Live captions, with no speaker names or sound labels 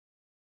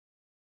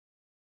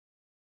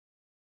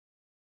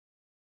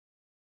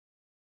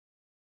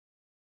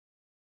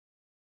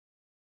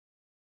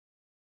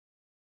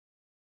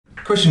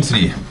Question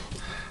 3.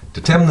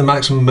 Determine the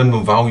maximum and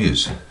minimum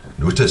values.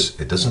 Notice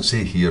it doesn't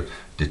say here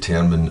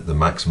determine the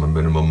maximum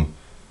and minimum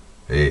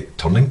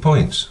turning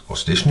points or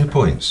stationary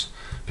points,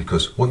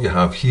 because what you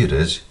have here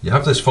is you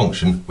have this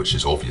function, which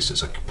is obvious,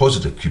 it's a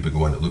positive cubic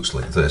one, it looks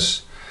like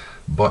this,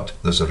 but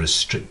there's a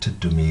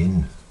restricted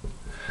domain.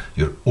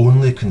 You're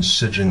only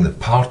considering the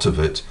part of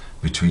it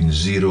between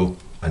 0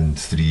 and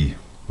 3,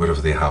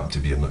 wherever they happen to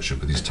be. I'm not sure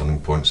where these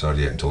turning points are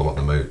yet until I work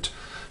them out.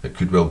 It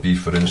could well be,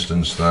 for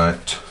instance,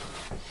 that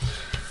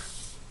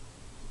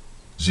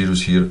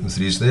 0's here and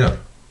 3's there.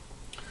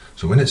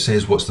 So when it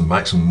says what's the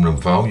maximum and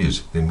minimum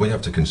values, then what you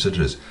have to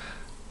consider is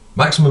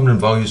maximum and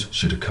minimum values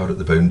should occur at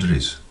the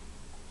boundaries.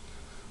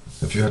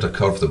 If you had a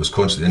curve that was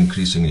constantly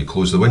increasing and you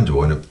close the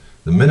window on it,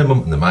 the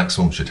minimum and the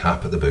maximum should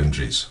happen at the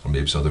boundaries, or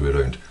maybe it's the other way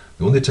around.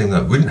 The only time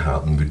that wouldn't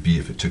happen would be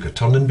if it took a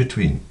turn in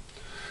between.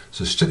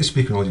 So strictly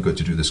speaking, all you've got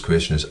to do with this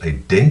question is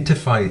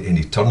identify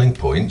any turning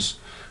points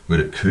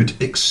where it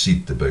could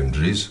exceed the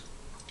boundaries,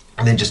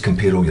 and then just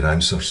compare all your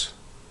answers.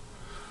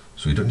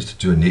 So you don't need to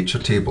do a nature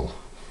table,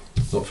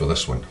 not for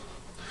this one.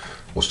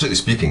 Well, strictly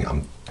speaking,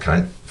 I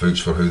can't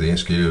vouch for how the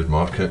SQA would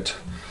mark it,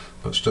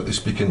 but strictly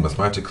speaking,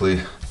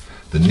 mathematically,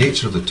 the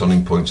nature of the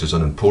turning points is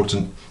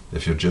unimportant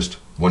if you're just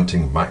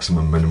wanting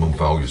maximum minimum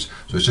values.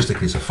 So it's just a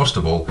case of, first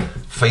of all,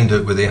 find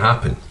out where they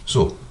happen.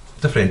 So,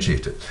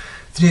 differentiate it.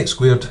 3x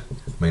squared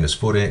minus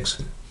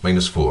 4x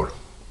minus 4.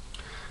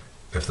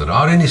 If there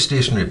are any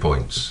stationary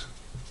points,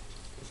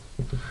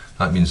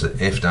 that means that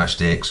f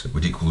dashed x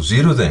would equal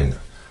 0 then.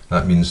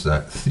 That means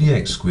that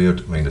 3x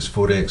squared minus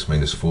 4x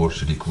minus 4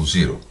 should equal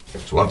 0.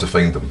 So we'll have to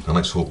find them, and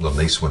let's hope they're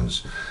nice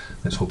ones.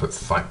 Let's hope it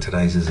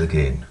factorises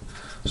again.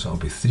 So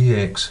that'll be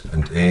 3x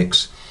and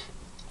x,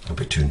 that'll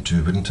be 2 and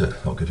 2, wouldn't it?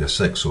 That'll give you a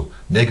 6. So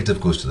negative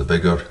goes to the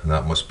bigger, and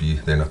that must be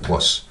then a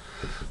plus.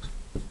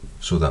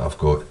 So that I've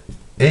got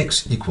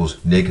x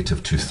equals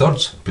negative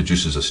 2/3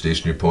 produces a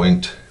stationary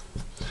point,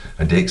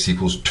 and x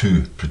equals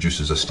 2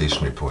 produces a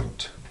stationary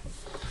point.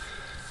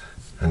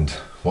 And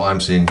what I'm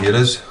saying here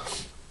is,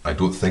 I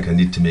don't think I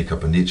need to make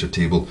up a nature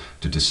table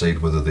to decide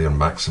whether they are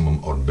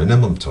maximum or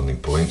minimum turning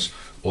points.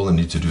 All I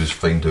need to do is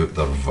find out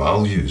their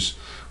values.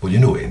 Well, you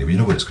know it anyway, you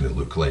know what it's going to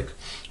look like,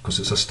 because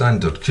it's a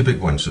standard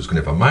cubic one, so it's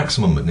going to have a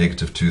maximum at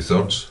negative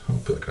 2/3. I'll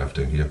put a graph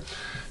down here.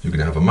 You're going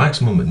to have a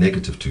maximum at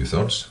negative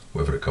 2/3,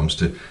 whatever it comes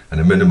to, and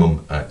a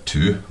minimum at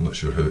 2. I'm not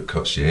sure how it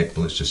cuts yet,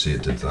 but let's just say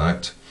it did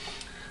that.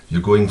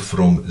 You're going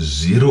from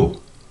 0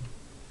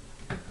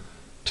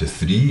 to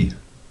 3,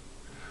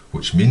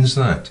 which means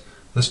that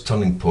this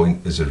turning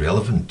point is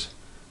irrelevant,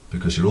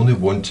 because you're only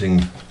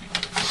wanting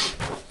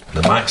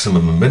the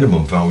maximum and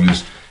minimum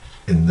values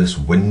in this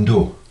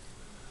window,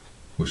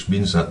 which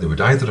means that they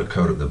would either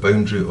occur at the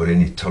boundary or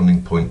any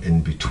turning point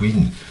in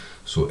between.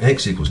 So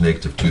x equals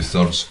negative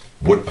 2/3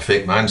 won't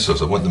affect my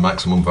answers. I want the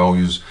maximum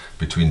values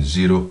between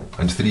 0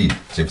 and 3,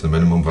 same for the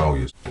minimum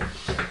values.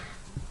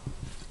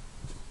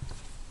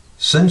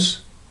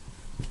 Since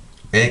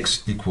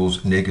x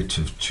equals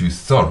negative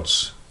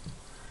 2/3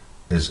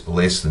 is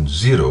less than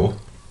 0,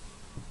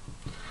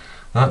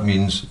 that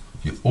means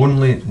you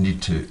only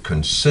need to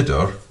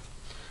consider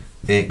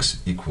x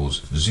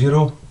equals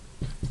 0,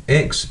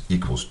 x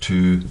equals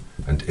 2,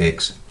 and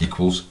x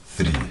equals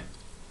 3.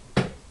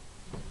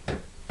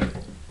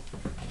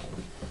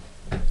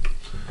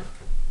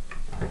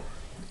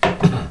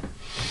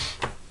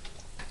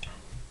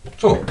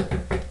 So,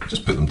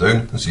 just put them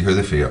down and see how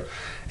they fare.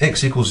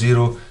 X equals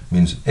 0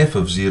 means f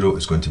of 0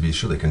 is going to be,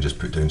 surely I can just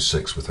put down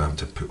 6 without having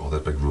to put all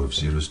that big row of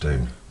zeros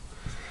down.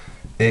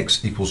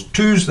 X equals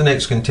 2 is the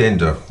next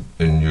contender.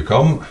 In you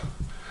come,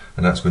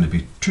 and that's going to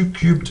be 2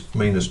 cubed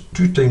minus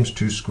 2 times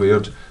 2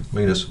 squared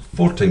minus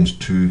 4 times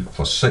 2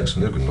 plus 6,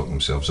 and they're going to knock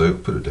themselves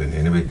out, put it down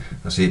anyway.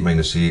 That's 8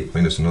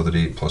 minus another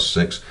 8 plus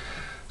 6.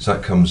 So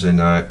that comes in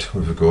at,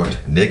 what have we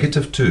got,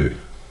 negative 2.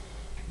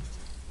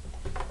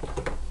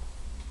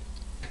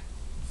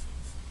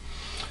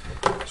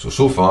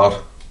 So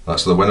far,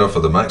 that's the winner for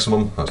the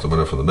maximum, that's the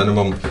winner for the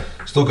minimum.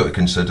 Still got to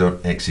consider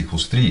x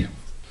equals 3,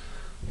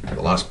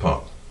 the last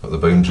part, at the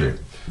boundary.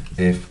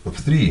 F of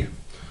 3,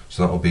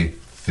 so that'll be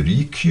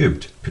 3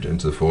 cubed, put it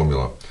into the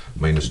formula,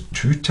 minus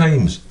 2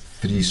 times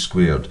 3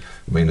 squared,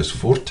 minus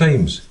 4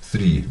 times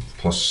 3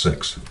 plus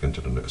 6. I'm going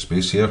to run out of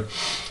space here.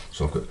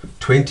 So I've got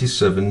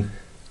 27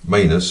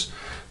 minus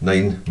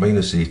 9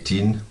 minus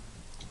 18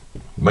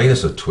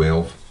 minus a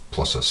 12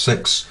 plus a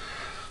 6.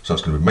 So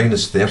that's going to be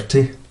minus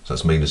 30. So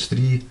that's minus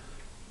 3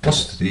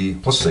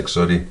 plus 6,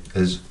 sorry,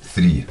 is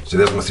 3. So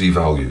there's my 3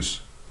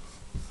 values.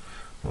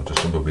 I'll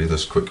just underway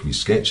this quick wee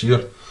sketch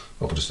here.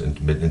 I'll just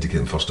indicate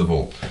them first of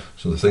all.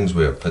 So the things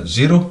were at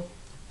 0,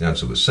 the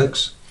answer was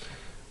 6.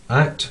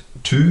 At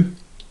 2,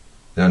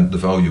 and the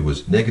value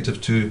was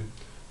negative 2.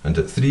 And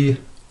at 3,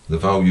 the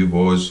value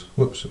was,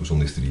 whoops, it was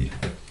only 3.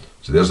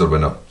 So there's our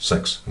winner,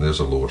 6, and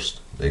there's our lowest,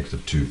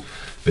 negative 2.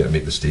 Better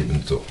make the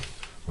statement though.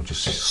 I'll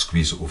just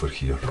squeeze it over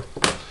here.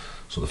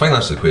 So the final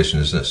answer to the question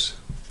is this.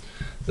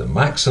 The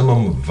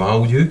maximum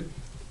value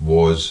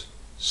was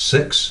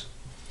 6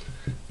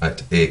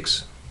 at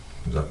x,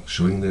 is that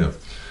showing there?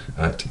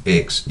 At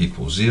x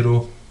equals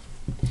 0,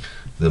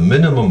 The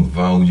minimum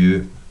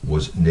value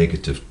was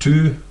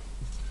 -2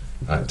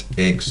 at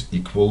x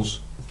equals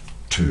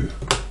 2.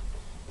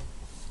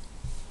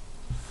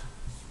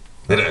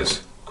 There it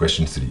is,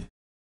 question 3.